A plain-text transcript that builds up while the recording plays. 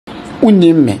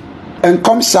unim me and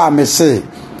come sa me say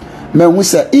me hu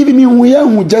say even me hu ye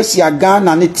hu just ya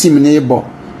Ghana ne team ne bo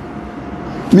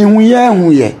me hu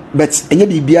ye but enye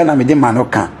bibia na me de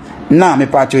manoka na me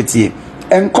patriotie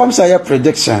and come sa your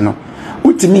prediction no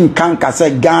utimi nkanka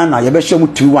say Ghana ye be hwem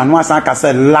 2-1 no asa ka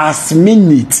say last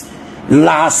minute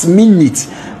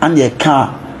and ye can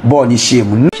ball ni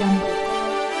shame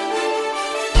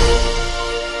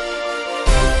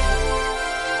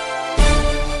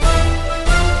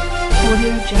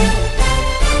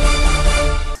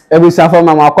Ebusa for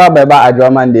mama kwa beba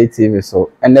Adroman Day TV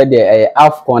so and the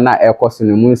AFCON na ekoso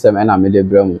no munsem na me de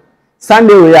bremu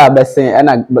Sunday we are besen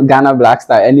na Ghana Black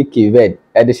Star any Kived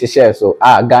e de share so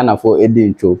Ghana for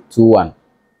edincho 2-1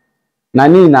 na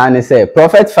ni na ne say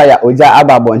Prophet Fire oja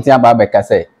ababontin ababeka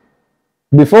say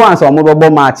before answer omobobo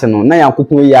match no na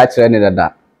yankutun yi a kire ne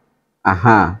dada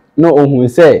no ohun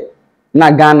say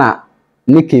na Ghana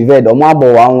ni Kived omo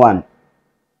abo 1-1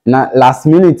 na last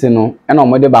minute no ena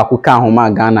omode ba ku kan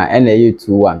homa Ghana ena ye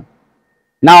 2-1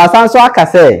 na wasanso aka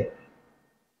say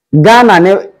Ghana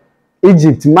ne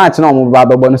Egypt match na omo ba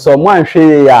bebo no so mo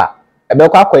anhwe ya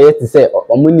ebekwa akoye ti say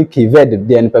omo ni Kived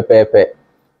de en pepepe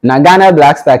na Ghana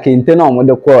Black Star kente na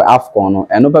omode ko AFCON no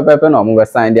eno pepepe na omo be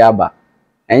sign de aba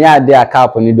enya ade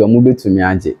akap ni de omo betumi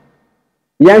age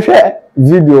yenhwe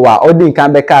video wa odin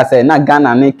kan be ka say na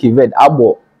Ghana ne Kived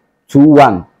abo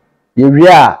 2-1 ye wi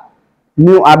a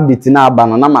new update na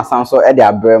abano na masanso e de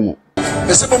abremu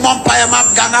Mesibo Empire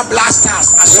map Ghana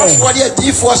Blasters asofo de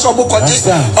D4 so omo koje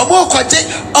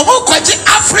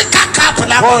Africa Cup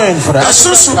na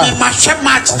asusu me match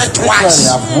twice.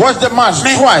 I've watched the match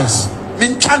twice.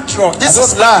 Min control this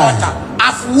is my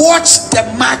I've watched the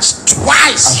match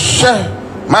twice.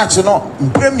 Match no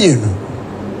premier no.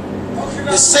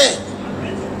 They say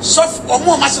so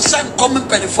omo match say come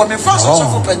penny for me first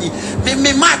so penny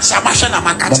me match amashana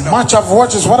makati. The match I've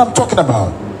watched is what I'm talking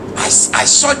about. I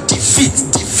saw defeat.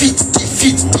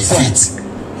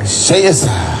 Say yes, sir.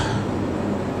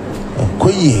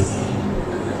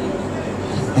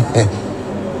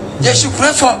 They should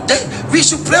pray for we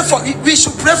should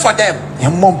pray for them.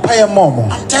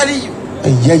 I'm telling you.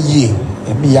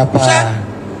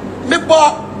 Me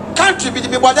country be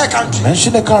that country.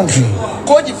 Mention the country.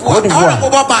 Côte d'Ivoire.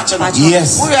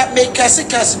 Yes. We make curse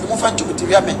me move to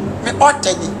me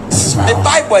oteni. Me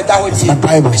Bible that would be.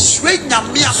 Me sweet na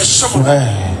me am show.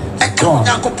 I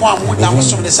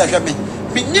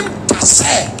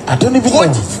don't even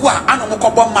know.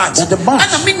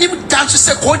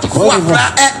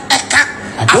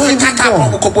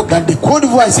 And the Côte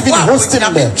d'Ivoire is even hosting the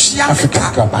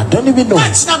Africa Cup. I don't even know.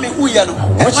 Watch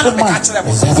the match.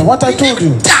 That's what I told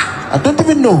you. I don't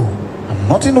even know. I'm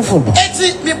not in the football.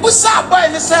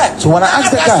 So when I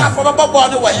asked the guy,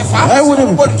 why would he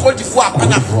Côte d'Ivoire?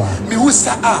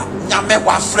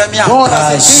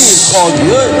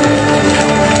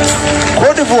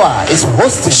 Côte d'Ivoire is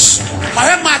hosting.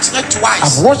 I've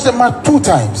watched the match 2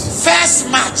 times. First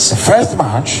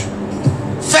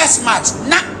match.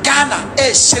 Not Ghana.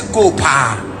 This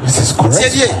is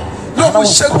correct. No, we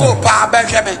should go pa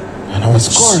Benjamin. And I was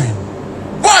scoring.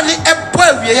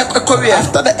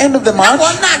 After the end of the match,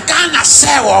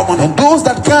 and those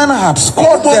that Ghana had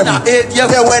scored them, they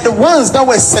were the ones that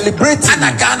were celebrating. And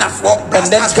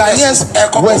then Ghanaians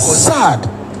were sad.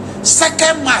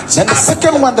 Second match. And the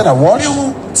second one that I watched,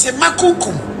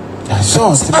 I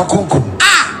saw Timakunkum.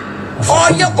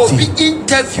 All your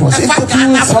interview about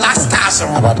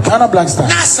Ghana Black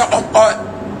Stars.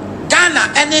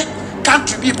 Ghana, any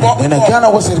country people. When Ghana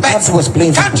was in the country was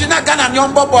playing country na Ghana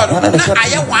nyombo ball.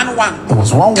 I 1-1. It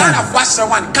was 1-1. Ghana was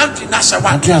 1. Country national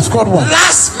 1. Country has scored 1.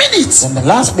 Last minute. In the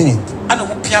last minute. And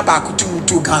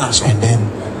Ghana. And then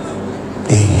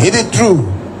they hit it through.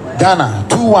 Ghana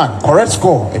 2-1. Correct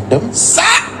score. Sir,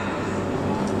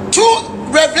 2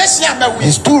 revelations.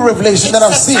 It's 2 revelations that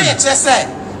I've seen.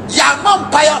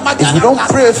 If we don't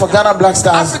pray for Ghana Black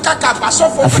Stars, Africa Cup, and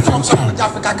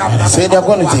say they're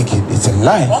going to take it, it's a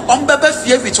lie.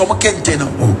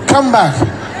 Come back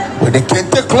with the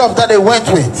Kente club that they went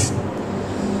with.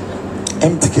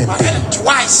 Empty Kente.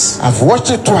 Twice. I've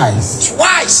watched it twice.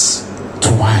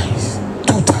 2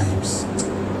 times.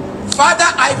 Father,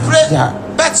 I pray,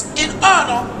 but in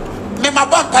honor, me my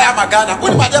vampire Magana.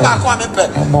 What my dear back on me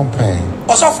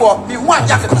I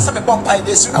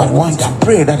want to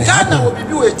pray that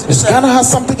Ghana has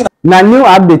something. Na new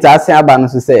update ase aba no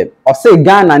so say o say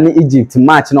Ghana ni Egypt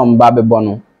match na omba bebo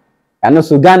no eno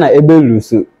so Ghana ebe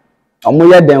lusu omo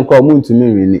ye den ko omo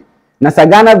ntumi wini na sa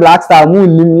Ghana Black Star mu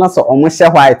nim na so omo hye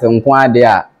white nko ade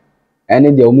a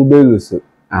ene de omo be lusu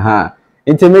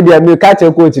intermediate me catch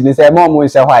coach ni say mo omo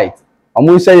hye white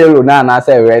omo hye yellow na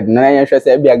say red na yen hwe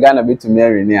say bia Ghana betumi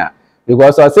awini a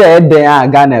because o say eden a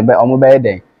Ghana be omo be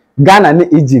eden Ghana ni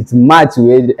Egypt match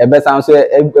we ebe san so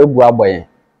ebu aboyen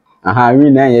aha wi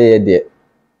na ye de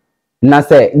na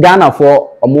say Ghana for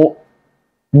omo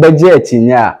beje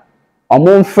atinya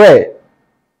omo mfre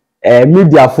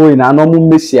media for na no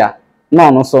omo mesia na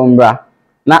ono so mbra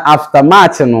na after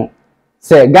match no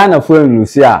say Ghana for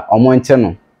lose a omo nche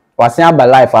no wasen aba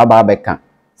life aba beka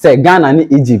say Ghana ni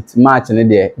Egypt match ne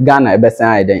de Ghana ebe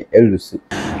san eden elusu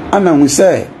ana hu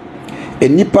say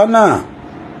enipa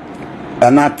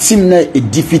na team na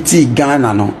edifiti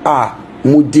Ghana no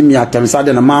mudimi atemsa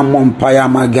de na ma mompaya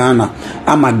ma Ghana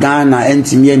ama Ghana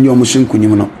entimi ani omusu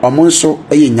nkunim no omo nso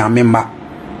eye nyame ma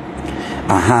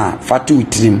aha fatu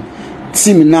trim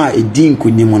team na edi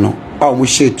nkunim no omo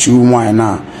hye 2-1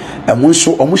 na omo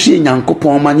nso omo hye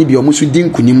nyankopon ma ni bi omo so di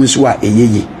nkunim nso a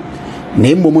eyeye na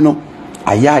emom no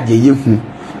aya de yehu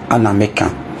ana meka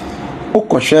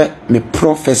okohwe me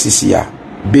prophecies ya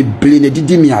beble ne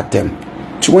didi mi atem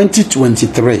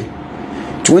 2023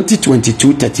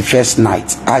 2022 31st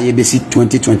night ayebesi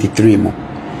 2023 mo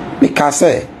meka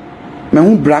say me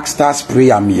hu Black Stars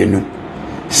prayer mienu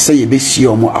say yebesi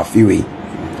omo afiwe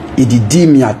ididi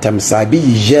mi atem sa bi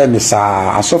yije me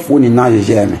sa asofo ni na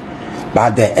yije me by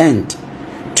the end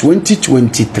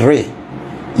 2023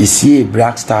 you see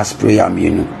Black Stars prayer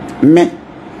mienu me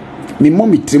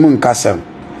momi trimu nkasem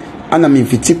ana me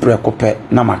mfiti prekope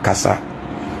na makasa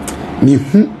me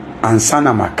hu ansa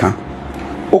na maka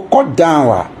oko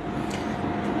down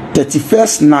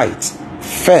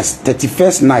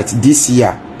 31st night this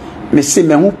year me say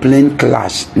me hu plane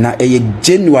clash na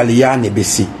January ya na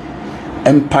besi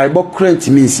empire current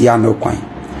means ya no kwan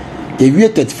ewie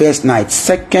 31st night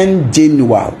 2nd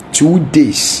January 2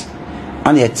 days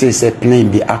and it say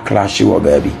plane be a clash wo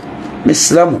baby me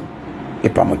slamu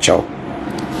epamochao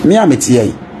me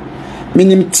ametie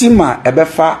minim tima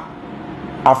ebefa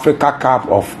Africa Cup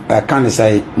of can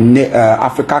say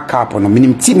Africa Cup no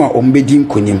minim tima ombedi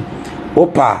nkonim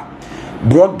opa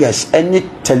broadcast any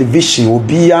television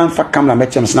obi anfa camera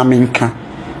mechems na menka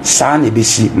saa na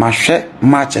besi mahwe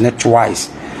match ne twice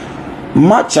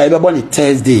match I be on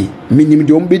Thursday minim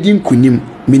de ombedi nkonim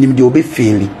minim de obe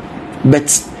faili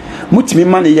but mutimi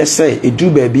man ye say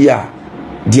edu baby a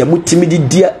de mutimi di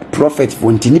dia prophet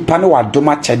fonti nipa na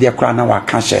wadoma chede kra na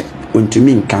waka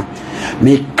ontumi nka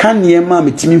me kan yema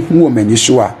metimi hu o mani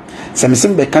so a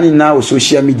semsem be kan na o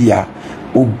social media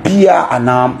obia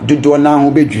ana dodo na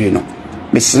ho bedwire no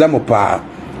meslam pa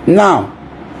now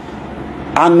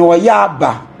ano ya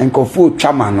ba nkofo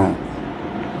twama no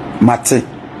mate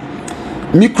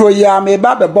micro ya me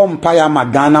ba be bompa ya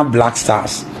Ghana Black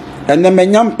Stars ene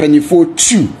menyam panifo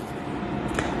 2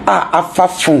 afa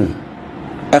phone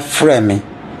a frame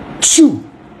 2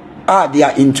 they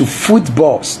are into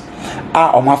footballs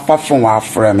on my phone wa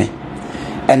frame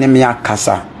ene me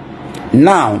akasa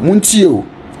now muntio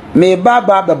me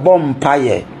baba be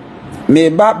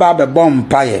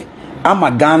bompaye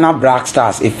ama Ghana Black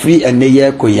Stars a free and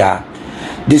ye koya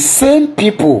the same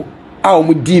people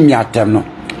di mi atem no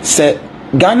say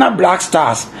Ghana Black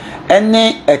Stars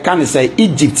ene can say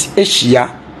Egypt Asia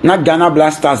na Ghana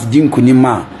Black Stars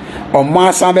dinkunima omo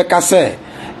asan be ka say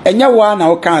enye wa na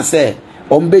o kan say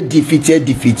ombe defeated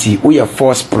we are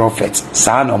false prophets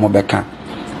sa na omo be kan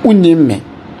unim me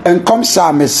enkom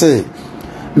sa me say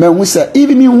me hu say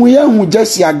even me hu ye hu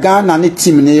Jesia Ghana ne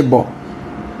team ne bo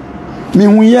me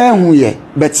hu ye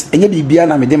but enye bibia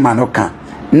na me de manoka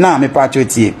na me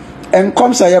patriotie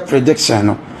enkom sa ye prediction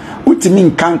no utimi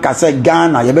nkan ka say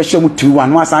Ghana ye be hwe mu 2-1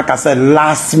 no asan ka say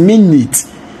last minute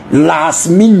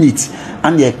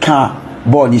and ye can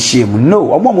born shame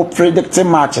no omo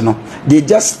predicting match no they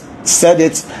just said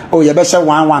it oh ye be hwe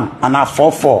 1-1 and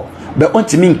 4-4 but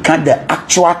utimi nkan the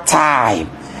actual time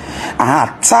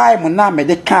time na me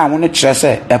de kan won kire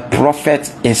say a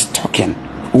prophet is talking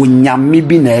unyame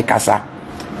bi na ekasa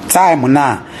time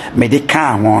na me de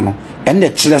kan won no and the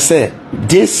kire say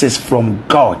this is from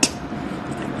God.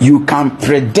 You can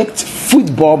predict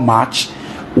football match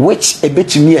which a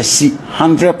bit me see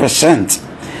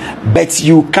 100%, but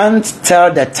you can't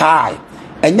tell the time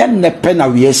and then the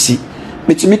pen we see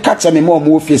but me catch me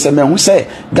more face me who say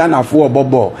Ghana for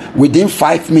bobo within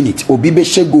 5 minutes obi be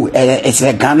shego it's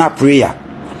a Ghana prayer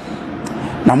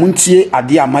na muntie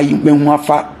ade amayi mehu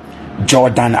afa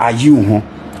Jordan Ayew ho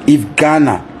if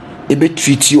Ghana ebe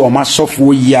treat you o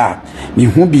masofo yi a me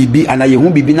hu bibi ana ye hu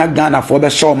bibi na Ghana for be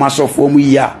show masofo mu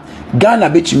yi a Ghana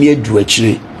betumi adu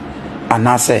akire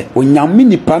ana say onyame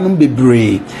nipa no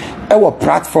bebre e wo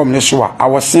platform ne so a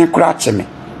awosen kura cheme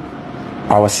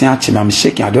I'm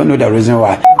shaking. I don't know the reason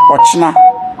why. Ochna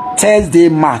Thursday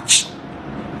match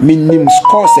minim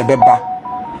scores ebeba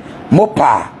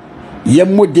mopa ye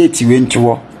mo date we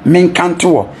nto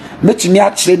menkanto metumi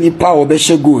a kire nipa o be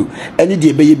hye goal eni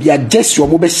de be ye bia Jesse o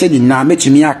mo be hye ni na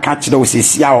metumi aka kire o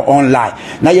sesia o online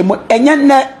na ye mo enye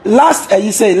ne last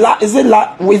you say is it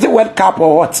World Cup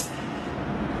or what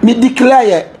me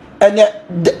declare enye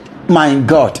my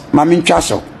God mama ntwa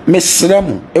so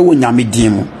mesremu e wo nyame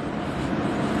din mu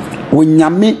wo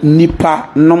nyame nipa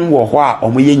nom wo ho a o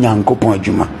mo ye nyankopon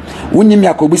adwuma wonyimi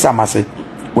akobisa mase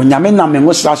wo nyame na me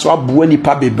ngosra so abuwa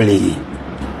nipa bebree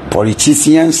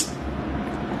politicians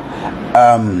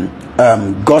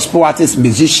gospel artists,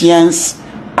 musicians,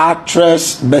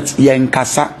 actors, but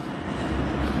yenkasa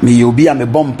me yobia me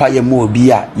bompa ye mo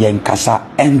obia yenkasa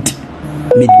and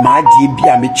me maadi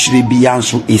bia me chire bia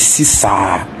nso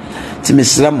esisa ti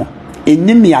mesremo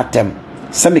enimi atem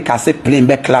se me kase plane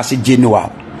be class Genoa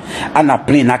ana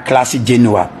plane na class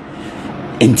Genoa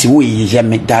enti wo ye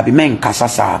me dabi me nkasa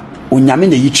sa onyame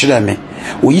na yichire me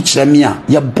o yichire me a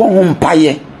ye bon ho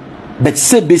mpaye but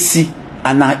se besi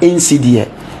ana NCD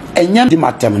enyam di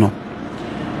matem no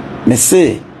me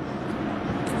say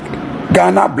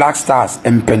Ghana Black Stars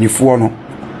empanifo no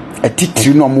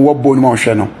atitiri no mo wo no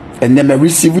hwe no and them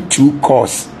receive 2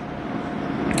 calls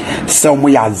some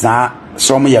we are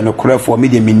some we are no correct for me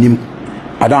the minim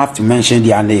I don't have to mention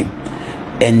their name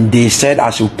and they said I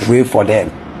should pray for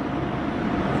them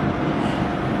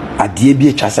adie bi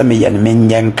etwa me yen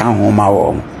menyen kan ho ma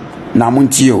wo na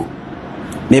montio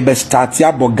me be start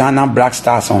ya Ghana Black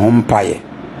Stars on mpaye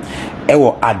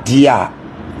ewo adie a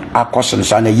akoso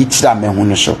so na yitira me hu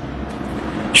no so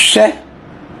hwe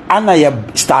ana ye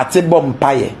start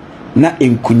mpaye na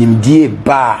enkunimdie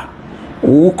ba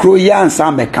wo kro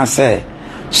yansa me ka se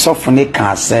sofune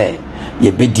ka se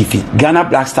ye be defeat Ghana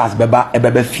Black Stars beba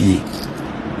ebeba fie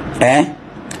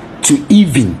to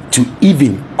even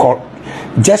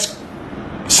just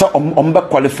so be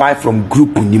qualify from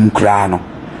group nim kra no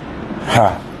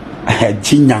ha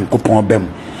jinyankopon bem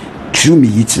true me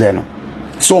yitre no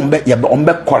so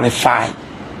be qualify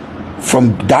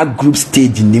from that group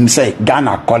stage nim say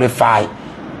Ghana qualify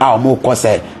mo ko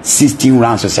say 16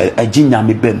 rounds so say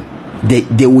jinyame bem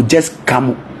they will just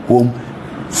come home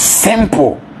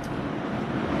simple.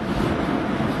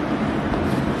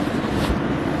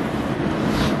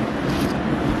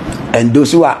 And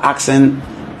those who are asking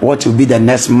what will be the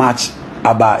next match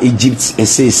about Egypt,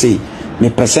 say me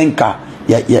pesenka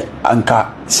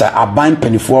anka say aban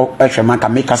penifo ehweman ka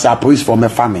make us a police for my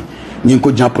family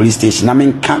ninko jam police station na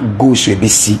me can't go so be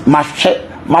see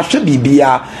mahwe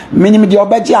bibia minim de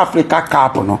obaji Africa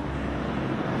Cup no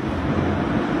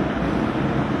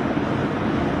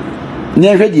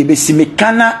ne hwede be see me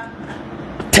kana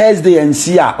Thursday and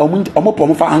see a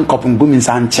omo fa handcuff ngumi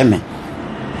nsan cheme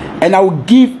and I will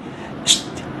give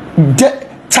the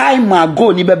time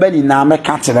ago ni bebe ni na me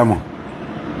ka tere mo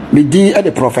me din e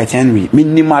the Prophet Henry me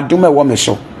ni madome wo me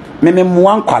so me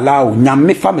moan kwala o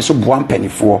nyame fa me so boa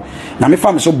mpanifo na me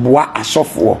fa me so boa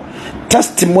asofo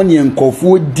testimony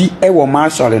enkofo di e wo ma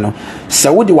sore no se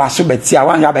wo di waso beti a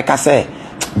wan ya be ka say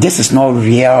this is not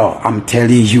real. I'm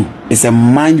telling you, it's a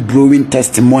mind-blowing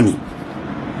testimony.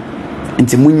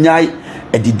 Inti munyai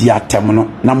edidi atem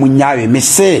no na munyai me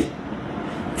say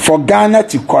for Ghana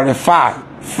to qualify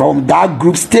from that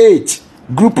group stage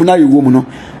group na yewo mu no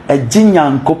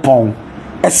ejinyankopon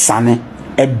esane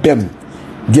ebem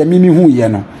de mimi hu ye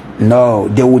no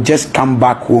they will just come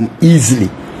back home easily.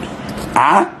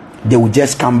 They will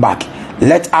just come back.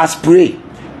 Let us pray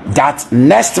that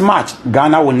next match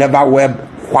Ghana will never wear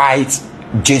white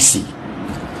jersey.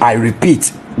 I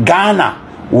repeat,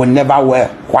 Ghana will never wear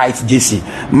white jersey.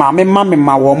 Mama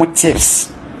womo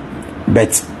tips,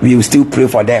 but we will still pray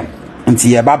for them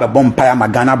until ye baba bompire ma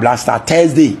Ghana Blaster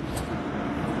Thursday.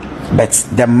 But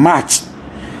the match,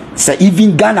 so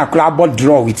even Ghana club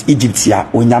draw with Egypt here,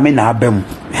 onyame na abem.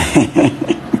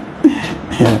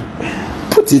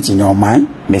 Put it in your mind,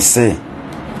 me say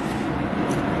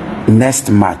next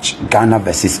match Ghana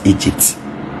versus Egypt.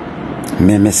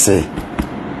 Me say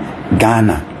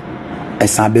Ghana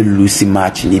esabe lose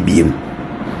match ni biem.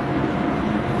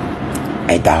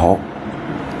 Edaho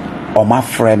oma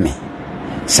frame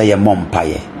say ye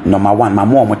mompaye number 1 my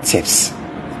mom tips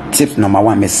number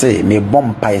 1 me say me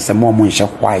bompaye say mom nche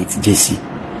white jersey.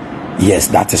 Yes,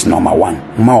 that is number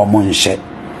 1 ma mom nche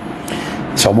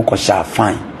so mo ko sha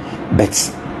fine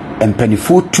but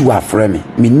empenifo 2 aframe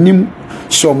me nim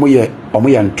so omo ye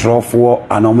ntrofo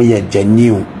and omo ye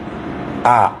genuine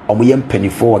omo ye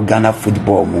mpenifo Ghana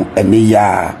football mu ene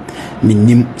ya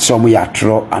minim so omo ye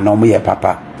atro and omo ye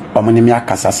papa omo ne me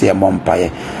akasa se ye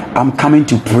mompaye. I'm coming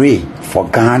to pray for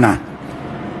Ghana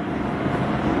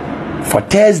for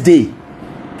Thursday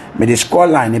me the score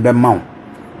line be mount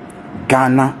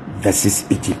Ghana versus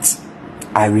Egypt.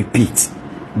 I repeat,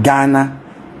 Ghana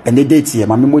and the date here,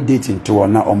 mammy more dating to or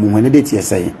now or when the date here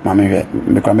say, mammy,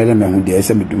 me come me who dare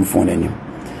say me do phone any.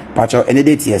 Pacho any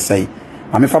date here say,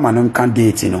 mammy for my non can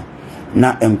date, you know.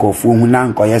 Na enko fu hu na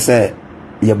enko yese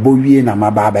ye bowie na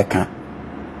maba beka.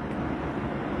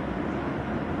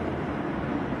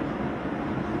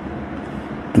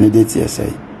 Any date here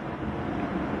say,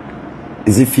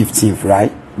 is it 15th,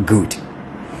 right? Good.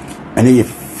 And then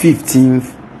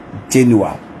 15th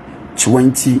January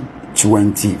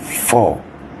 2024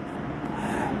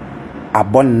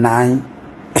 about 9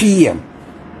 p.m.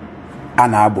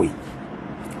 Anabui.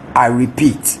 I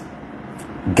repeat,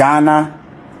 Ghana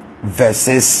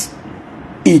versus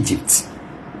Egypt.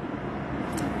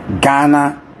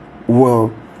 Ghana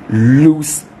will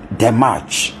lose the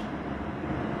match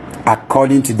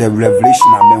according to the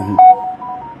revelation amen.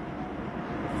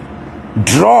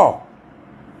 Draw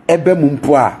ebe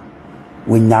mumpua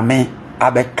winyame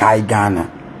abe kai Ghana.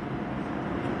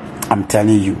 I'm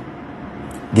telling you,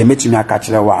 they make me a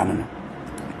catcher one.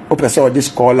 Open so this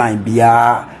score line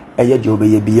bia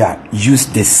use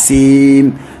the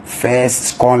same first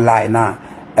score line now.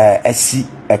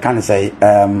 I can say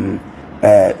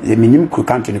the minimum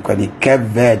country Cape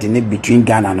Verde between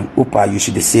Ghana and Upa you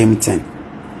should the same thing.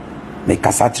 Make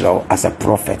as a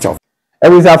prophet of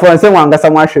every time someone got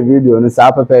some watch video no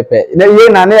sa pepe na ye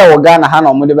na na e wo Ghana ha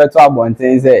no mo de beto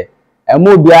abonten say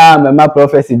emu bia mema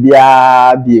prophecy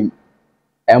bia biem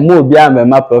emu bia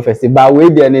mema prophecy ba we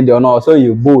bia ne de no so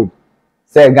you bold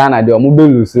say Ghana de omo be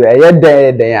lose e ye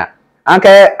den a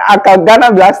aka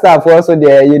Ghana Black Star for so de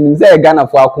ye nim say Ghana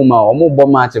for akoma omo bo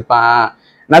match pa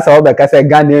na sa wo be ka say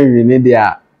Ghana wi ne de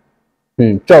a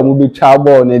cho mo bi twa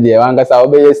ball ne de wan ka sa wo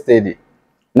be ye steady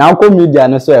na ko media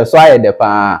no so e so aye de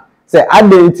pa say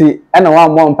adenti ena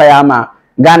wan mo mpa ya ma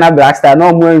Ghana Black Star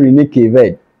no mo wi ni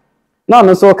Keved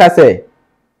no so ka say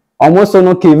omo so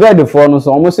no Keved for no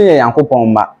so omo so ye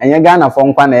Yankopon ba enye Ghana for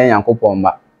nkwa na ye Yankopon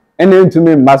ba ena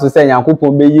ntumi mba so say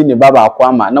Yankopon be yi ni baba akwa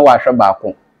ama na wa hwe ba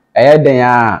ko eye den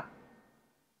a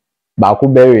ba ko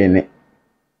be wi ni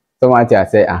so what I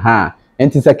say aha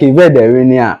enti say Keved wi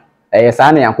ni a eye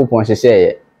sa na Yankopon hyehye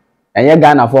ye enye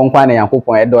Ghana for nkwa na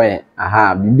Yankopon edoye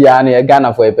aha bibia na ye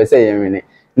Ghana for epese ye wi ni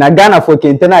na Ghana for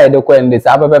kentena ye de ko ndi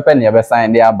sa pepepe na ye be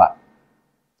sign de aba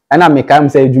ana me kam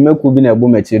say dwumaku bi na ebu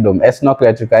machidom esnok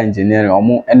electrical engineering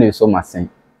omo ene so masen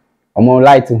omo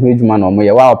light hu edwuma na omo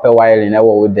ye wa ope wiring na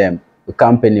wo dem the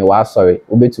company wa sorry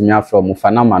obetumi afro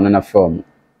fanama no na from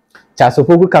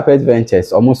Chasopoku Carpet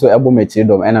Ventures omo so ebu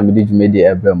machidom ena me di dwumedi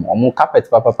ebrem omo carpet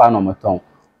papa na omo ton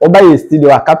oba ye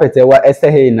studio a carpet e wa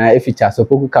esehe na efi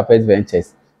Chasopoku Carpet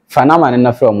Ventures fanama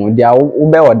na from dia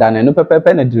ube oda na no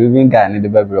pepepe na driving guy na de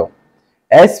bebro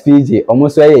SPG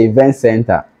omo so ye event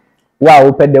center wa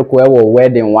opede ko e wo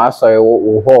wedding wa sorry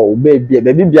wo ho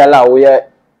baby biala wo ye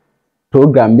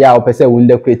program bia opese wo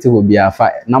decorate wo bia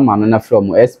fa na ma no na from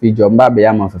SPG omba be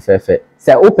ya ma fefefe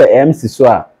se ope MC so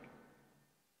a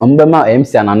omba ma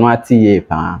MC anano atiye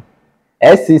pa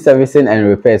SC servicing and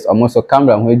repairs omo so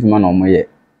camera ho edwuma na omo ye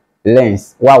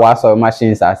lens wa sorry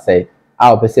machines asay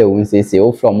a opese wo nsese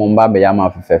o from omba be ya ma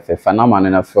fefefe fa na ma no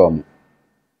na from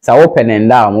sa open and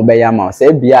down mo be yama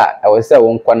say bia e we say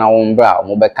won kwana won bra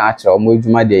mo be ka akere mo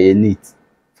adwuma de ye neat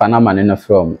fanama ne no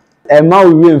from e ma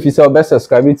we mfi say be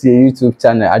subscribe to your YouTube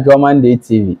channel Ajoman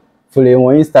TV follow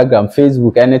on Instagram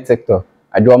Facebook and TikTok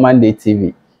Ajoman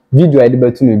TV video e de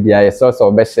betumi bia ye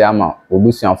so be share ma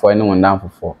obusuanfo ne won dan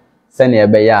fofo se ne e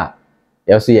be ya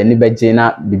ye so ye ni be je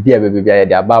na bibia be bibia ye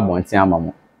de aba abonten ama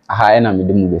mo aha e na me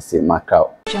de mu be se makao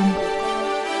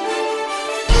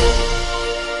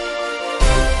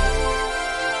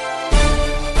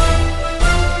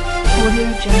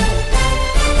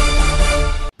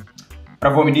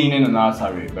Bravo Medina na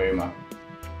sorry very much.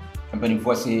 Company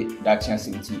force that chance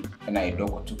inti and I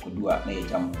dog to kudua na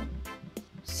jam.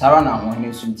 Sarah na ho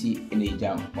hene sunti na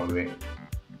jam more.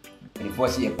 And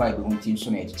force ye pipe ho team so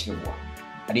na chichebo.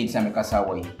 Ade time kasa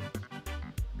wai.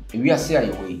 E wi ase aye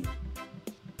wai.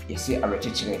 Ye se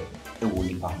arechechire e wo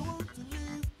nipa ho.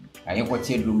 Aye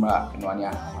kwete dumra no ane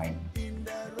ahwan.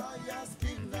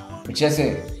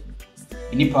 Bichese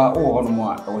nipa o ho no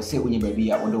mo a wo se onye ba bi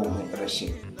a wo de wo ho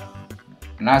rehye.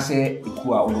 Na se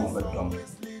iku a wo ho bedom.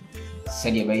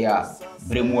 Se de be ya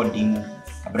bremu odin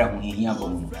abra ho hihia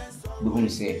bomu. Be hu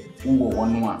se wo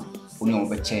wono a oni wo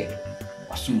beche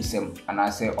wasumsem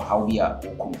ana se ohaw bi a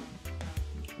okum.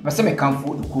 Be se me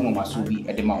kanfo iku mo maso bi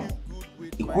e de ma wo.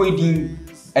 Iku edin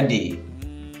e de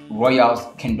Royals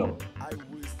Kingdom.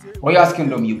 Royals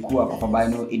Kingdom iku a papa bai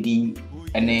no edin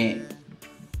ene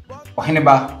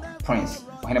ohianiba Prince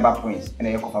ohianiba prince and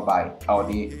Yakofa by our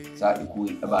day sa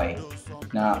ikui by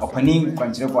na opening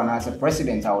kwanchire na as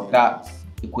president out that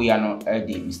ikui ano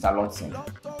Mr. Lotson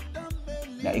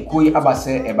na ikui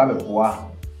abase eba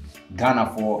beboa Ghana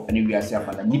for any wiase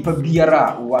afana nipa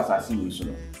biara wo asase we so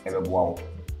no ebeboa wo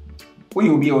we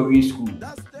obi a we school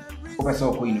wo pese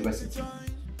ko university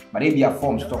but if your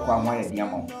forms to kwa hwan e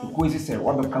diamount ikui se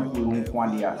wo be kan ko nko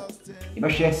ade a e be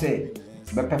hwe se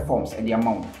be performs e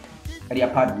diamount e dia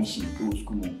pad mission to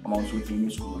school amount so tin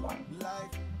school kwan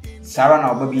Sarah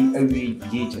na obabi awi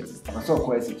DHS abaso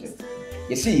ko SHS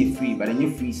you see free but you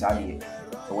free sade e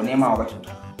wo nema obato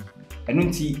enu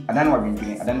nti adan wa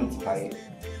bibine adan nti pae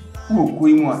wo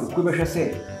koi mu a ko be hwe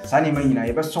se sane ma nyina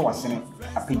ye be so wasene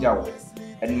apejawo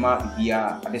enma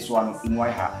bia adeso ano inu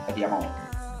ai ha e dia ma wo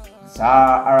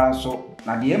sa ara so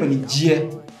na de ema ni gie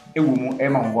ewo mu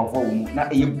ema ngwafo wo mu na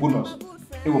eye bonus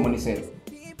ewo mu ni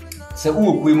se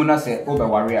wo koi mu na se o be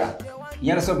ware a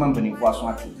yana so company ko aso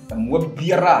ate mo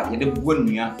biara ye de bua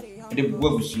nua ye de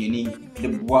bua busuani ye de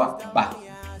bua ba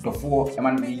dofo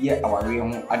ema no ye aware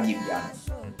ho ade bia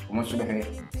no so behwe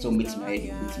so meeting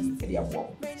ayi meeting e dia bo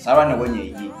sara na wanya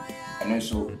yi eno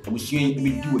so abusuan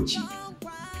bi di wachi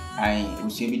ai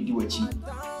abusuan bi di wachi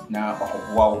na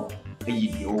akobua wo eyi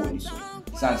di o ni so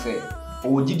san say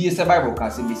o gidie se bible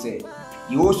kan se bi say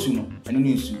ye osu no eno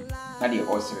ni nsu na de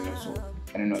o sere so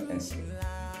eno no ense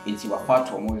enti wa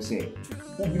fato mo say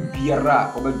ubi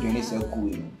biara obadwene se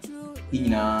akuwe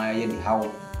nyina ye de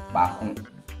hawo ba kon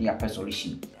ya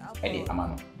solution e de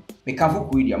amano me kan fo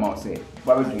kuwi di ama say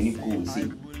ba badwene ko say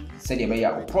se de be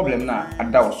ya o problem na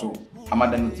adawo so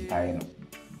amada no tikaye no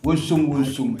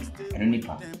wonsum eno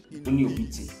nipa oni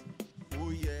obiti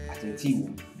ateti wo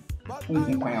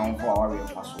unhu kwan ya onfo aware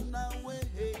faso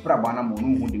pra bana mo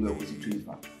no hu de we ko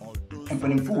situifa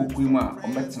empani fu kuwi ma o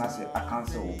metena se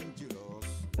akanse wo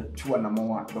tuwa na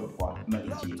mwa dopoa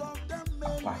maliji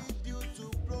apa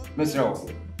mesro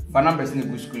fa numbers ni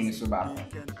go screen so ba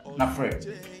na fred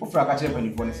o fra ka chebe ni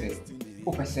phone say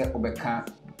o pese obeka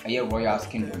aye royal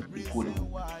kingdom ikode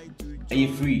aye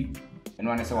free and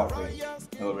one say wa fred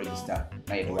no register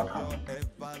na ye do account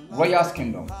royal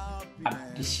kingdom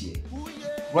at this year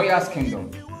royal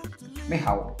kingdom me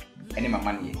how any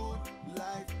mama ni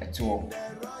eto